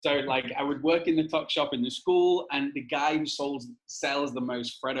So like I would work in the tuck shop in the school, and the guy who sells the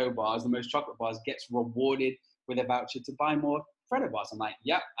most Freddo bars, the most chocolate bars, gets rewarded with a voucher to buy more Freddo bars. I'm like,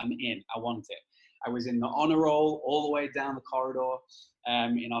 yep, I'm in. I want it. I was in the honor roll all the way down the corridor,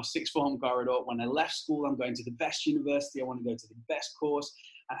 in our sixth form corridor. When I left school, I'm going to the best university. I want to go to the best course.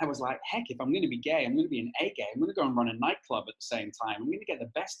 And I was like, heck, if I'm going to be gay, I'm going to be an A gay. I'm going to go and run a nightclub at the same time. I'm going to get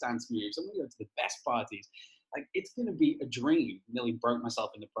the best dance moves. I'm going to go to the best parties. Like, it's going to be a dream. Nearly broke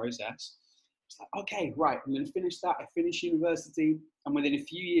myself in the process. It's like, okay, right, I'm going to finish that. I finished university. And within a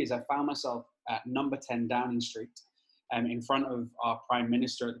few years, I found myself at number 10 Downing Street, in front of our Prime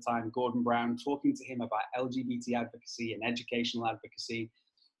Minister at the time, Gordon Brown, talking to him about LGBT advocacy and educational advocacy.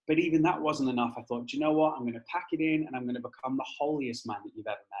 But even that wasn't enough. I thought, do you know what? I'm going to pack it in and I'm going to become the holiest man that you've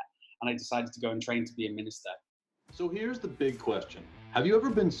ever met. And I decided to go and train to be a minister. So here's the big question. Have you ever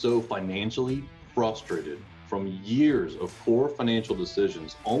been so financially frustrated from years of poor financial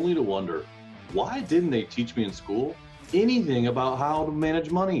decisions only to wonder, why didn't they teach me in school anything about how to manage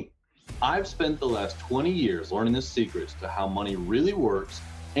money? I've spent the last 20 years learning the secrets to how money really works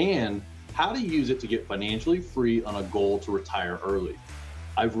and how to use it to get financially free on a goal to retire early.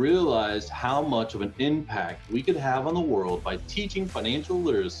 I've realized how much of an impact we could have on the world by teaching financial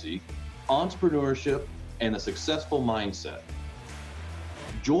literacy, entrepreneurship, and a successful mindset.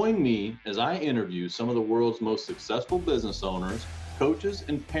 Join me as I interview some of the world's most successful business owners, coaches,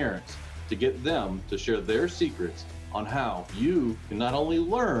 and parents to get them to share their secrets on how you can not only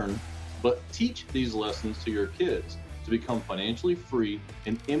learn, but teach these lessons to your kids to become financially free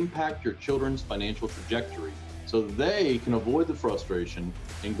and impact your children's financial trajectory so they can avoid the frustration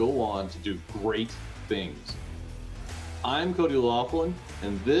and go on to do great things. I'm Cody Laughlin,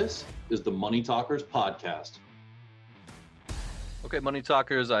 and this is the Money Talkers Podcast. Okay, Money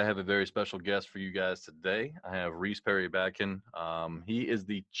Talkers, I have a very special guest for you guys today. I have Rhys Perry-Badkin. He is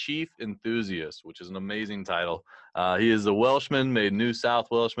the Chief Enthusiast, which is an amazing title. He is a Welshman, made New South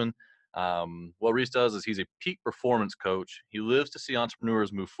Welshman. What Rhys does is he's a peak performance coach. He lives to see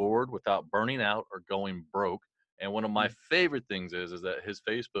entrepreneurs move forward without burning out or going broke. And one of my favorite things is that his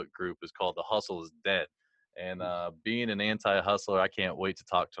Facebook group is called The Hustle is Dead. And being an anti-hustler, I can't wait to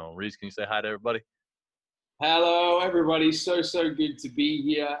talk to him. Rhys, can you say hi to everybody? Hello, everybody. So good to be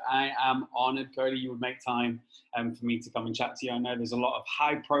here. I am honored, Cody, you would make time for me to come and chat to you. I know there's a lot of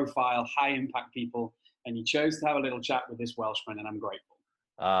high profile, high impact people, and you chose to have a little chat with this Welshman, and I'm grateful.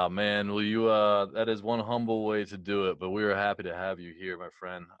 Man, well, that is one humble way to do it, but we are happy to have you here, my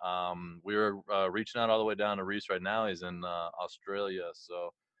friend. We are reaching out all the way down to Rhys right now. He's in Australia. So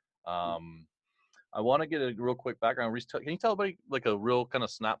I want to get a real quick background. Rhys, can you tell everybody like a real kind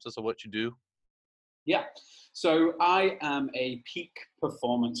of synopsis of what you do? Yeah. So I am a peak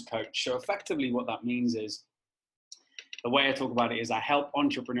performance coach. So effectively what that means is, the way I talk about it is I help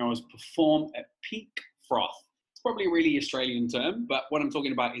entrepreneurs perform at peak froth. It's probably a really Australian term, but what I'm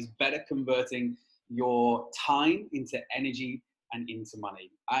talking about is better converting your time into energy and into money.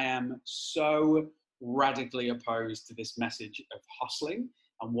 I am so radically opposed to this message of hustling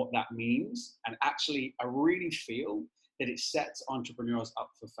and what that means. And actually, I really feel that it sets entrepreneurs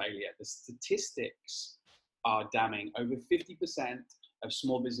up for failure. The statistics are damning. Over 50% of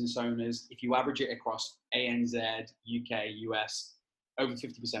small business owners, if you average it across ANZ, UK, US, over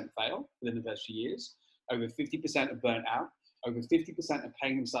 50% fail within the first few years. Over 50% are burnt out. Over 50% are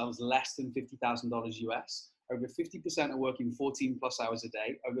paying themselves less than $50,000 US. Over 50% are working 14 plus hours a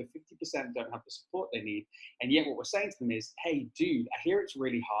day. Over 50% don't have the support they need. And yet what we're saying to them is, hey, dude, I hear it's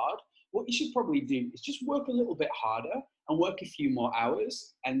really hard. What you should probably do is just work a little bit harder and work a few more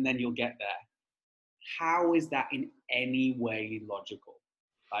hours, and then you'll get there. How is that in any way logical?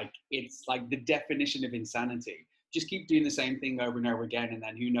 Like, it's like the definition of insanity. Just keep doing the same thing over and over again, and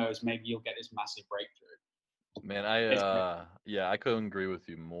then who knows, maybe you'll get this massive breakthrough. Man, I couldn't agree with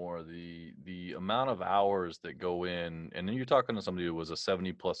you more. The amount of hours that go in, and then you're talking to somebody who was a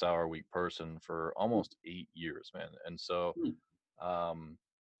 70 plus hour a week person for almost 8 years, man. And so,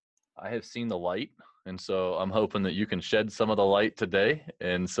 I have seen the light, and so I'm hoping that you can shed some of the light today,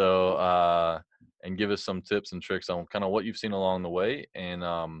 and so and give us some tips and tricks on kind of what you've seen along the way, and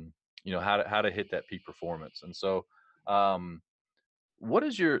you know, how to hit that peak performance. And so, how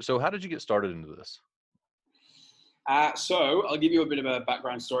did you get started into this? So I'll give you a bit of a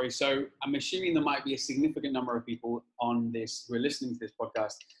background story. So I'm assuming there might be a significant number of people on this who are listening to this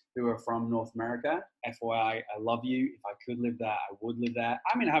podcast who are from North America. FYI, I love you. If I could live there, I would live there.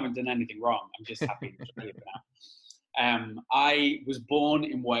 I mean, I haven't done anything wrong. I'm just happy in Australia for now. I was born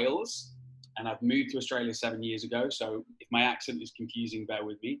in Wales, and I've moved to Australia 7 years ago. So if my accent is confusing, bear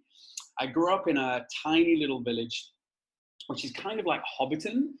with me. I grew up in a tiny little village which is kind of like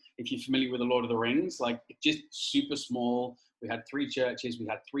Hobbiton, if you're familiar with the Lord of the Rings, like just super small. We had 3 churches, we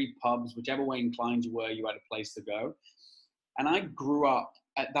had 3 pubs, whichever way inclined you were, you had a place to go. And I grew up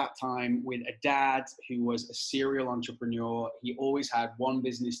at that time with a dad who was a serial entrepreneur. He always had 1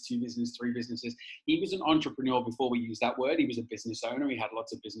 business, 2 business, 3 businesses. He was an entrepreneur before we used that word. He was a business owner. He had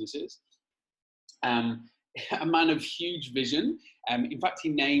lots of businesses. A man of huge vision. In fact, he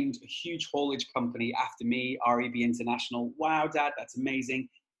named a huge haulage company after me, REB International. Wow, Dad, that's amazing.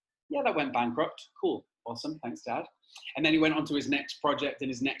 Yeah, that went bankrupt. Cool. Awesome. Thanks, Dad. And then he went on to his next project and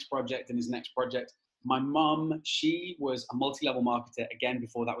his next project and his next project. My mum, she was a multi-level marketer, again,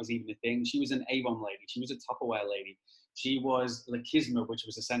 before that was even a thing. She was an Avon lady. She was a Tupperware lady. She was Lakisma, which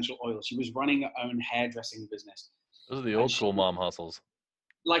was essential oil. She was running her own hairdressing business. Those are the old school mom hustles.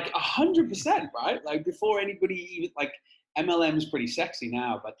 Like 100%, right? Like before anybody even, like MLM is pretty sexy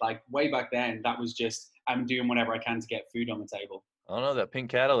now, but like way back then, that was just, I'm doing whatever I can to get food on the table. I don't know, that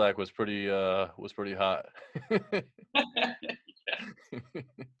pink Cadillac was pretty hot.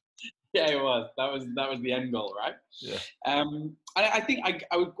 Yeah, it was. That was the end goal, right? Yeah. I think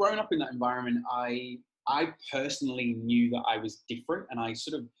I was growing up in that environment. I personally knew that I was different, and I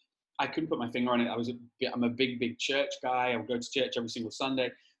couldn't put my finger on it. I'm a big church guy. I would go to church every single Sunday.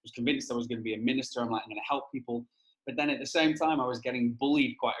 I was convinced I was going to be a minister. I'm going to help people. But then at the same time, I was getting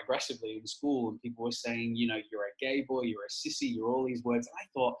bullied quite aggressively in school, and people were saying, you're a gay boy, you're a sissy, you're all these words. And I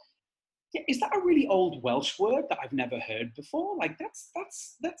thought, yeah, is that a really old Welsh word that I've never heard before? Like that's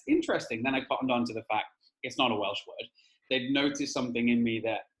interesting. Then I cottoned on to the fact it's not a Welsh word. They'd noticed something in me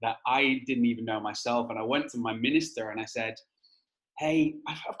that I didn't even know myself. And I went to my minister and I said, hey,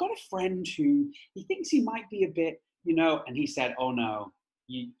 I've got a friend who he thinks he might be a bit, and he said, oh no,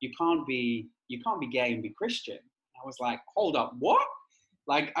 you can't be gay and be Christian. I was like, hold up, what?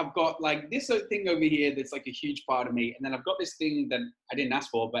 Like I've got like this thing over here that's like a huge part of me, and then I've got this thing that I didn't ask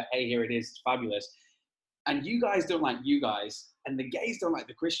for, but hey, here it is, it's fabulous. And you guys don't like you guys, and the gays don't like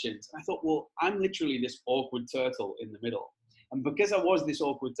the Christians. And I thought, well, I'm literally this awkward turtle in the middle. And because I was this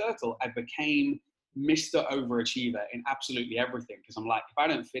awkward turtle, I became Mr. Overachiever in absolutely everything. Because I'm like, if I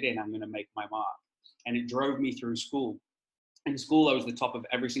don't fit in, I'm going to make my mark. And it drove me through school. In school, I was the top of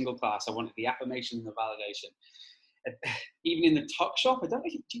every single class. I wanted the affirmation and the validation. Even in the tuck shop, I don't know,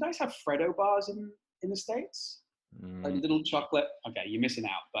 do you guys have Freddo bars in the States? Like little chocolate. Okay, you're missing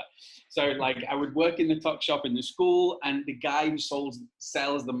out. But so like I would work in the tuck shop in the school, and the guy who sells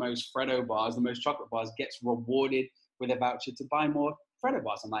the most Freddo bars, the most chocolate bars, gets rewarded with a voucher to buy more Freddo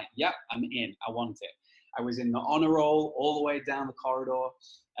bars. I'm like, yep, I'm in. I want it. I was in the honor roll all the way down the corridor,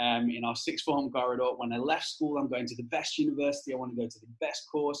 in our sixth form corridor. When I left school, I'm going to the best university. I want to go to the best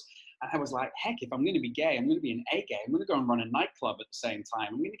course. And I was like, heck, if I'm going to be gay, I'm going to be an A gay. I'm going to go and run a nightclub at the same time.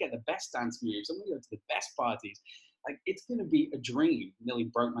 I'm going to get the best dance moves. I'm going to go to the best parties. Like, it's going to be a dream. Nearly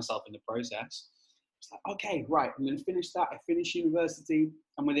broke myself in the process. It's like, okay, right, I'm going to finish that. I finished university.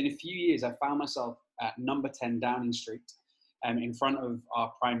 And within a few years, I found myself at number 10 Downing Street, in front of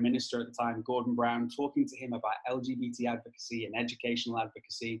our Prime Minister at the time, Gordon Brown, talking to him about LGBT advocacy and educational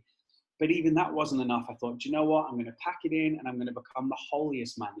advocacy. But even that wasn't enough. I thought, do you know what? I'm going to pack it in and I'm going to become the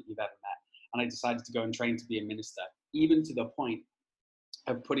holiest man that you've ever met. And I decided to go and train to be a minister, even to the point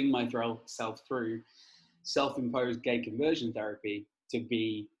of putting myself through self-imposed gay conversion therapy to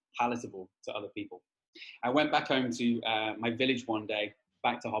be palatable to other people. I went back home to my village one day,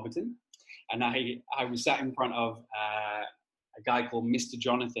 back to Hobbiton, and I was sat in front of a guy called Mr.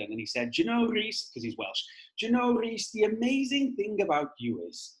 Jonathan, and he said, do you know, Rhys, because he's Welsh, do you know, Rhys, the amazing thing about you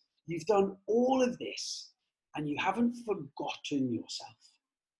is you've done all of this and you haven't forgotten yourself.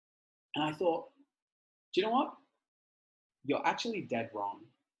 And I thought, do you know what? You're actually dead wrong,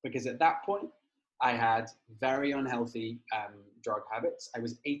 because at that point, I had very unhealthy drug habits. I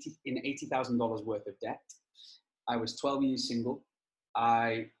was in $80,000 worth of debt. I was 12 years single.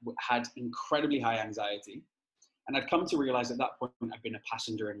 I had incredibly high anxiety. And I'd come to realize at that point, I'd been a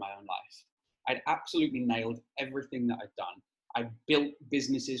passenger in my own life. I'd absolutely nailed everything that I'd done. I built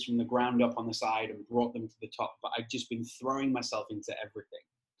businesses from the ground up on the side and brought them to the top, but I'd just been throwing myself into everything.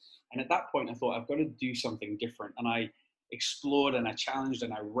 And at that point, I thought, I've got to do something different. And I explored and I challenged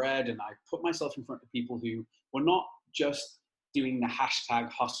and I read and I put myself in front of people who were not just doing the hashtag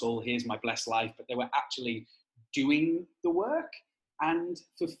hustle, here's my blessed life, but they were actually doing the work and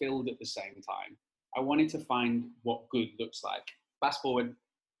fulfilled at the same time. I wanted to find what good looks like. Fast forward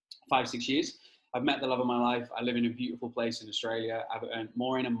 5-6 years, I've met the love of my life. I live in a beautiful place in Australia. I've earned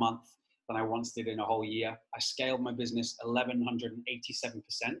more in a month than I once did in a whole year. I scaled my business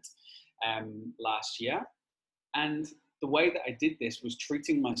 1,187% last year. And the way that I did this was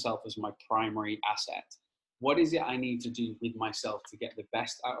treating myself as my primary asset. what is it I need to do with myself to get the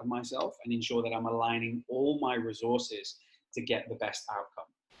best out of myself and ensure that I'm aligning all my resources to get the best outcome.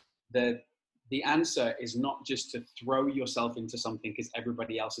 The answer is not just to throw yourself into something because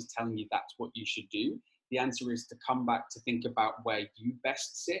everybody else is telling you that's what you should do. The answer is to come back to think about where you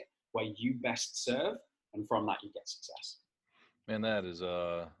best sit, where you best serve, and from that you get success. Man, that is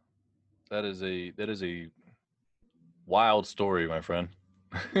a wild story, my friend.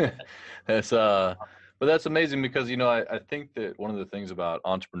 That's but that's amazing because, you know, I think that one of the things about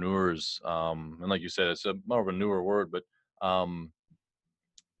entrepreneurs, and like you said, it's a more of a newer word, but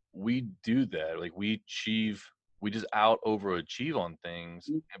we do that. Like we just out overachieve on things.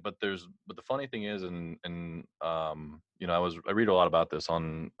 But the funny thing is, and you know, I read a lot about this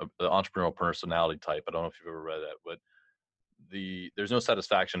on the entrepreneurial personality type. I don't know if you've ever read that, but there's no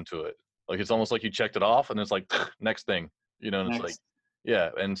satisfaction to it. Like it's almost like you checked it off and it's like next thing, you know, and it's like, yeah.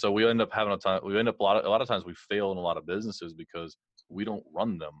 And so we end up having a lot of times we fail in a lot of businesses because we don't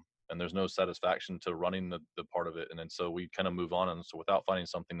run them and there's no satisfaction to running the part of it. And then so we kind of move on. And so without finding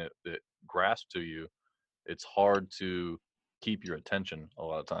something that grasps to you, it's hard to keep your attention a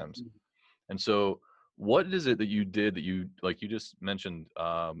lot of times. And so what is it that you did that you, like you just mentioned,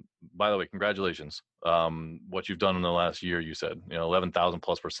 by the way, congratulations. What you've done in the last year, you said, you know,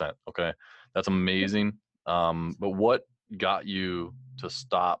 11,000+%. Okay. That's amazing. But what got you to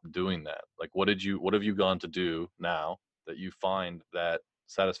stop doing that? Like, what have you gone to do now that you find that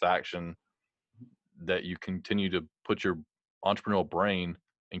satisfaction that you continue to put your entrepreneurial brain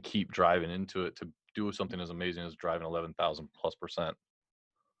and keep driving into it to do something as amazing as driving 11,000+%? I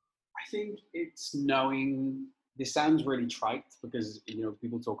think it's knowing, this sounds really trite because, you know,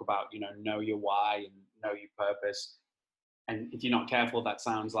 people talk about, you know your why and know your purpose. And if you're not careful, that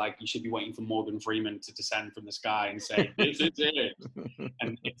sounds like you should be waiting for Morgan Freeman to descend from the sky and say, this is it.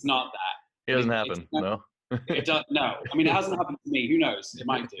 And it's not that. It doesn't happen, no? It does, no. I mean, it hasn't happened to me. Who knows? It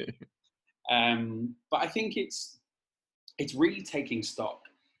might do. But I think it's really taking stock.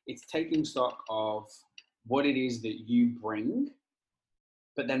 It's taking stock of what it is that you bring,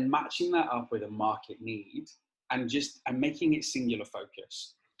 but then matching that up with a market need and making it singular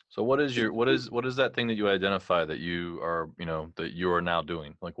focus. So what is that thing that you identify that you are, you know, that you are now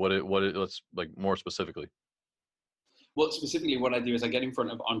doing? Like let's like more specifically. Well, specifically what I do is I get in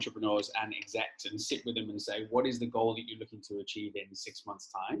front of entrepreneurs and execs and sit with them and say, what is the goal that you're looking to achieve in 6 months'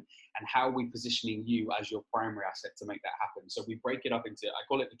 time? And how are we positioning you as your primary asset to make that happen? So we break it up into, I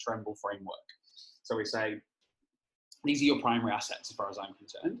call it the Tremble framework. So we say, these are your primary assets as far as I'm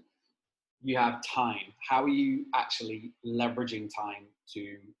concerned. You have time. How are you actually leveraging time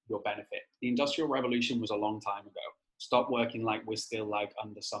to your benefit? The Industrial Revolution was a long time ago. Stop working like we're still like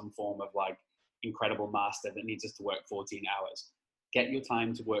under some form of like incredible master that needs us to work 14 hours. Get your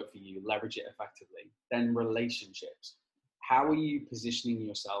time to work for you, leverage it effectively. Then relationships. How are you positioning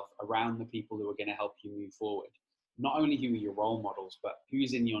yourself around the people who are going to help you move forward? Not only who are your role models, but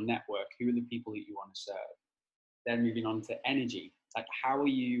who's in your network? Who are the people that you want to serve? Then moving on to energy. Like, how are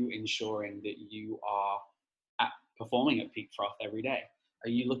you ensuring that you are performing at peak froth every day? Are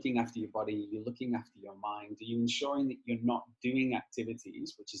you looking after your body? Are you looking after your mind? Are you ensuring that you're not doing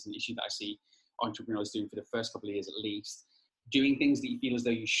activities, which is an issue that I see entrepreneurs doing for the first couple of years at least, doing things that you feel as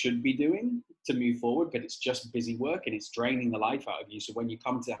though you should be doing to move forward, but it's just busy work and it's draining the life out of you. So when you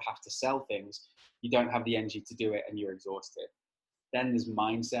come to have to sell things, you don't have the energy to do it and you're exhausted. Then there's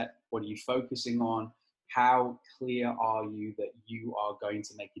mindset. What are you focusing on? How clear are you that you are going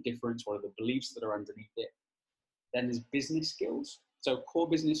to make a difference? What are the beliefs that are underneath it? Then there's business skills. So core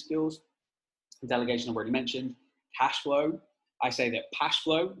business skills, delegation I've already mentioned, cash flow. I say that cash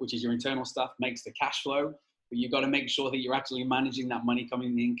flow, which is your internal stuff, makes the cash flow, but you've got to make sure that you're actually managing that money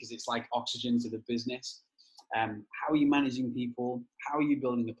coming in because it's like oxygen to the business. How are you managing people? How are you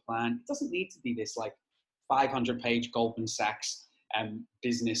building a plan? It doesn't need to be this like 500-page Goldman Sachs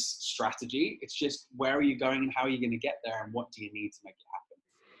business strategy. It's just where are you going and how are you going to get there and what do you need to make it happen?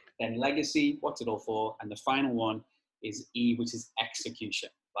 Then legacy, what's it all for? And the final one is E, which is execution.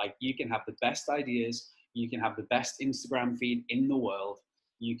 Like you can have the best ideas, you can have the best Instagram feed in the world,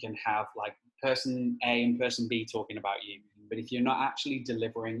 you can have like person A and person B talking about you, but if you're not actually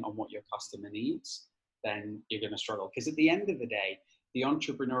delivering on what your customer needs, then you're going to struggle. Because at the end of the day, the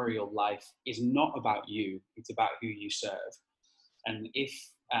entrepreneurial life is not about you, it's about who you serve. And if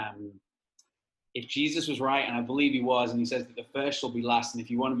Jesus was right, and I believe he was, and he says that the first shall be last, and if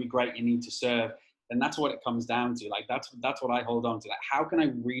you want to be great, you need to serve, then that's what it comes down to. Like that's what I hold on to. Like, how can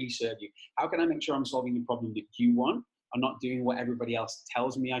I really serve you? How can I make sure I'm solving the problem that you want? I'm not doing what everybody else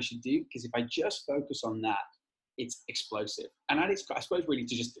tells me I should do. Because if I just focus on that, it's explosive. And I suppose really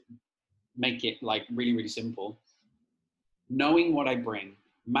to just make it like really, really simple. Knowing what I bring,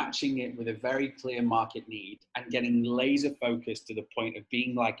 matching it with a very clear market need, and getting laser focused to the point of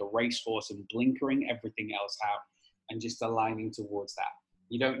being like a racehorse and blinkering everything else out and just aligning towards that.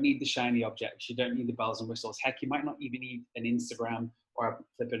 You don't need the shiny objects. You don't need the bells and whistles. Heck, you might not even need an Instagram or a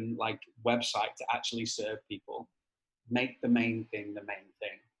flipping like website to actually serve people. Make the main thing the main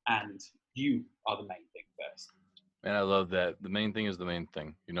thing, and you are the main thing first. Man, I love that. The main thing is the main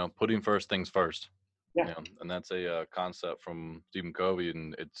thing. You know, putting first things first. Yeah. You know, and that's a concept from Stephen Covey,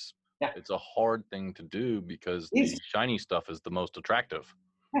 and it's Yeah. a hard thing to do because Yes. the shiny stuff is the most attractive.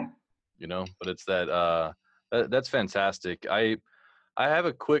 Yeah. You know, but it's that's fantastic. I have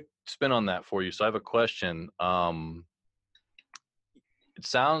a quick spin on that for you. So I have a question. It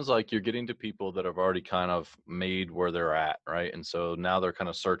sounds like you're getting to people that have already kind of made where they're at, right? And so now they're kind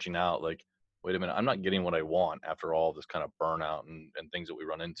of searching out like, wait a minute, I'm not getting what I want after all this kind of burnout and things that we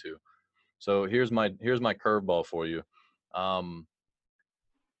run into. So here's my curveball for you. How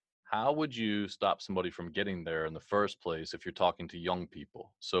would you stop somebody from getting there in the first place if you're talking to young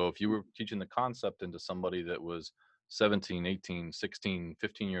people? So if you were teaching the concept into somebody that was 17, 18, 16,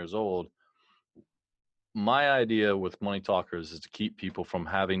 15 years old, my idea with Money Talkers is to keep people from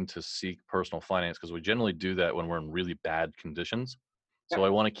having to seek personal finance, because we generally do that when we're in really bad conditions. So I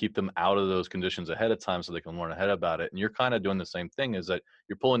want to keep them out of those conditions ahead of time so they can learn ahead about it. And you're kind of doing the same thing, is that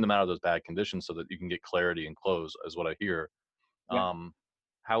you're pulling them out of those bad conditions so that you can get clarity and close, is what I hear. Yeah.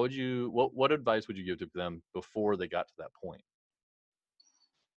 How would you, what advice would you give to them before they got to that point?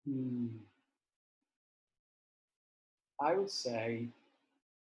 I would say,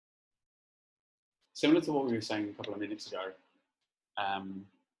 similar to what we were saying a couple of minutes ago.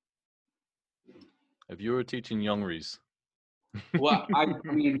 If you were teaching young Reese. Well, I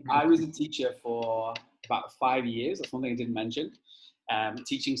mean, I was a teacher for about 5 years. That's one thing I didn't mention.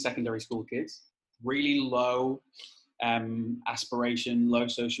 Teaching secondary school kids, really low aspiration, low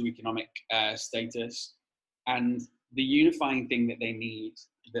socioeconomic status. And the unifying thing that they need,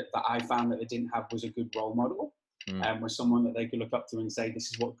 that I found that they didn't have, was a good role model. Was someone that they could look up to and say, this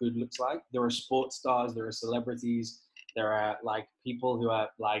is what good looks like. There are sports stars, there are celebrities, there are like people who are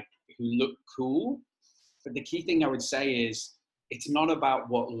like, who look cool. But the key thing I would say is, it's not about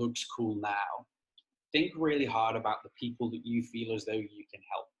what looks cool now. Think really hard about the people that you feel as though you can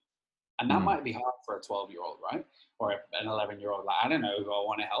help. And that might be hard for a 12-year-old, right? Or an 11-year-old. Like, I don't know who I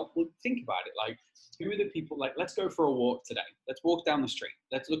want to help. Well, think about it. Like, who are the people? Like, let's go for a walk today. Let's walk down the street.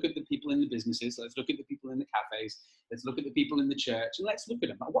 Let's look at the people in the businesses. Let's look at the people in the cafes. Let's look at the people in the church. And let's look at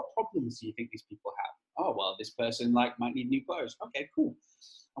them. Like, what problems do you think these people have? Oh, well, this person like might need new clothes. Okay, cool.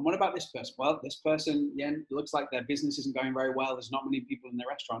 And what about this person? Well, this person, yeah, looks like their business isn't going very well. There's not many people in their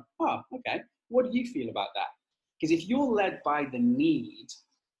restaurant. Oh, okay. What do you feel about that? Because if you're led by the need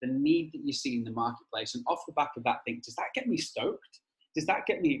that you see in the marketplace, and off the back of that think, does that get me stoked? Does that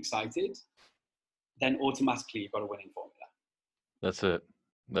get me excited? Then automatically you've got a winning formula. That's it.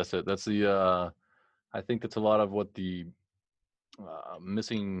 That's the, I think that's a lot of what the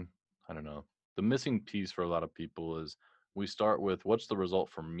missing, the missing piece for a lot of people is, we start with what's the result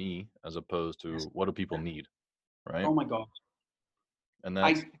for me as opposed to what do people need, right? Oh my God. And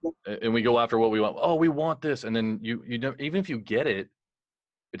that's, and we go after what we want. Oh, we want this. And then you know, even if you get it,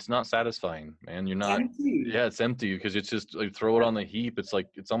 it's not satisfying, man. You're not, yeah, it's empty because it's just like throw it on the heap. It's like,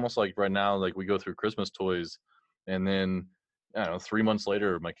 it's almost like right now, like we go through Christmas toys and then, I don't know, 3 months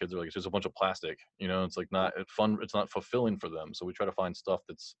later, my kids are like, it's just a bunch of plastic, you know, it's like not fun. It's not fulfilling for them. So we try to find stuff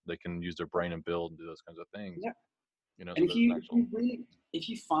they can use their brain and build and do those kinds of things. Yeah. You know, and so if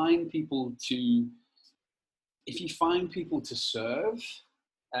you find people to serve,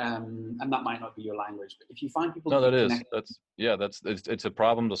 and that might not be your language, but if you find people, it's a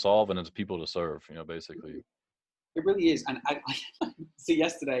problem to solve and it's people to serve, you know, basically. It really is. And I see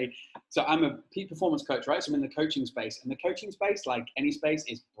yesterday, so I'm a peak performance coach, right? So I'm in the coaching space, and the coaching space, like any space,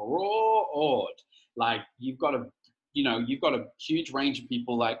 is broad. Like you've got a huge range of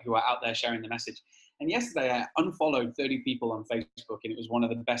people like who are out there sharing the message. And yesterday I unfollowed 30 people on Facebook, and it was one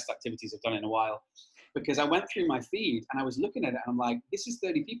of the best activities I've done in a while, because I went through my feed and I was looking at it and I'm like, this is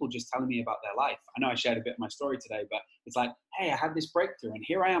 30 people just telling me about their life. I know I shared a bit of my story today, but it's like, hey, I had this breakthrough and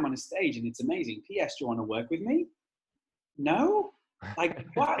here I am on a stage and it's amazing. P.S. Do you want to work with me? No? Like,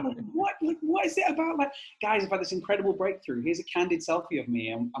 what? What is it about? Like, guys, I've had this incredible breakthrough. Here's a candid selfie of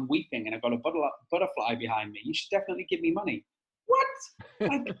me. I'm weeping and I've got a butterfly behind me. You should definitely give me money. What?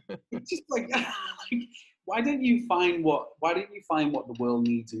 Like, it's just like, why don't you find what the world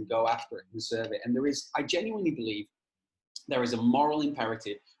needs and go after it and serve it? And I genuinely believe there is a moral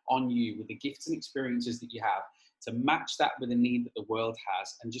imperative on you with the gifts and experiences that you have to match that with a need that the world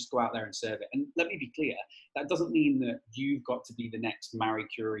has and just go out there and serve it. And let me be clear, that doesn't mean that you've got to be the next Marie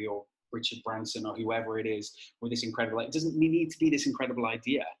Curie or Richard Branson or whoever it is with this incredible, it doesn't need to be this incredible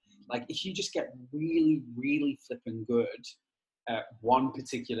idea. Like if you just get really, really flipping good at one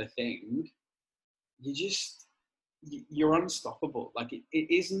particular thing, you're unstoppable. Like it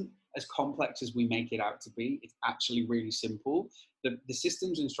isn't as complex as we make it out to be. It's actually really simple. The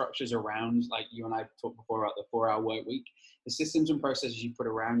systems and structures around, like you and I talked before about the 4-hour work week, the systems and processes you put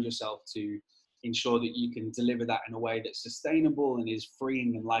around yourself to ensure that you can deliver that in a way that's sustainable and is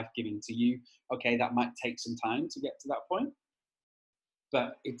freeing and life-giving to you. Okay, that might take some time to get to that point,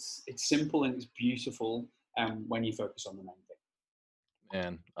 but it's simple and it's beautiful when you focus on the main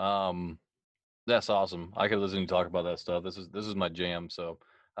thing. Man, that's awesome. I could listen to you talk about that stuff. This is my jam. So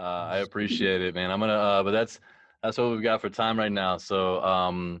I appreciate it, man. I'm gonna, but that's what we've got for time right now.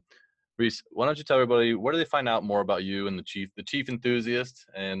 So Reese, why don't you tell everybody where do they find out more about you and the chief enthusiast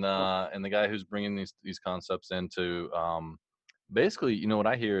and the guy who's bringing these concepts into basically, you know, what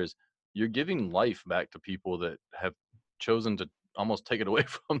I hear is you're giving life back to people that have chosen to almost take it away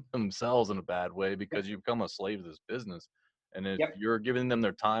from themselves in a bad way because you've become a slave to this business. And if you're giving them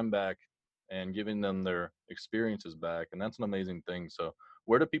their time back and giving them their experiences back, and that's an amazing thing. So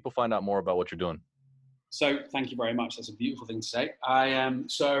where do people find out more about what you're doing? So thank you very much. That's a beautiful thing to say.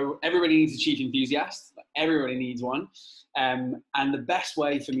 So everybody needs a chief enthusiast. Everybody needs one. And the best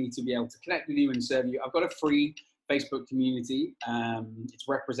way for me to be able to connect with you and serve you, I've got a free Facebook community. It's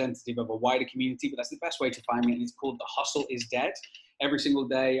representative of a wider community, but that's the best way to find me. And it's called The Hustle is Dead. Every single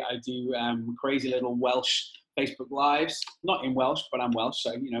day I do crazy little Welsh Facebook lives, not in Welsh, but I'm Welsh,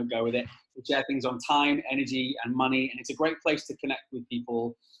 so, you know, go with it. We share things on time, energy, and money. And it's a great place to connect with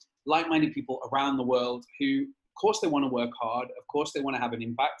people, like-minded people around the world who, of course, they want to work hard. Of course, they want to have an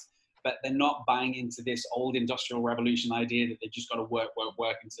impact, but they're not buying into this old industrial revolution idea that they've just got to work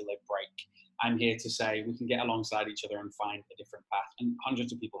until they break. I'm here to say we can get alongside each other and find a different path. And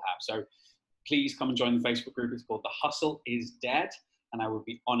hundreds of people have. So please come and join the Facebook group. It's called The Hustle is Dead. And I would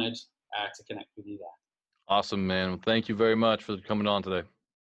be honored to connect with you there. Awesome, man. Thank you very much for coming on today.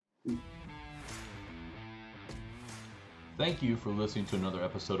 Thank you for listening to another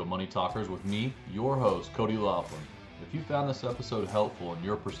episode of Money Talkers with me, your host, Cody Laughlin. If you found this episode helpful in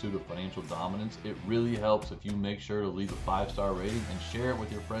your pursuit of financial dominance, it really helps if you make sure to leave a 5-star rating and share it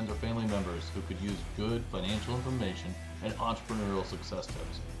with your friends or family members who could use good financial information and entrepreneurial success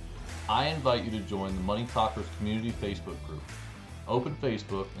tips. I invite you to join the Money Talkers community Facebook group. Open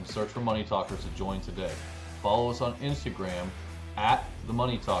Facebook and search for Money Talkers to join today. Follow us on Instagram @The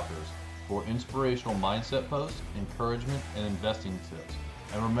Money Talkers for inspirational mindset posts, encouragement, and investing tips.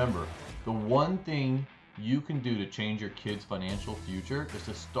 And remember, the one thing you can do to change your kids' financial future is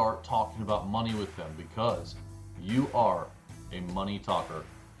to start talking about money with them, because you are a money talker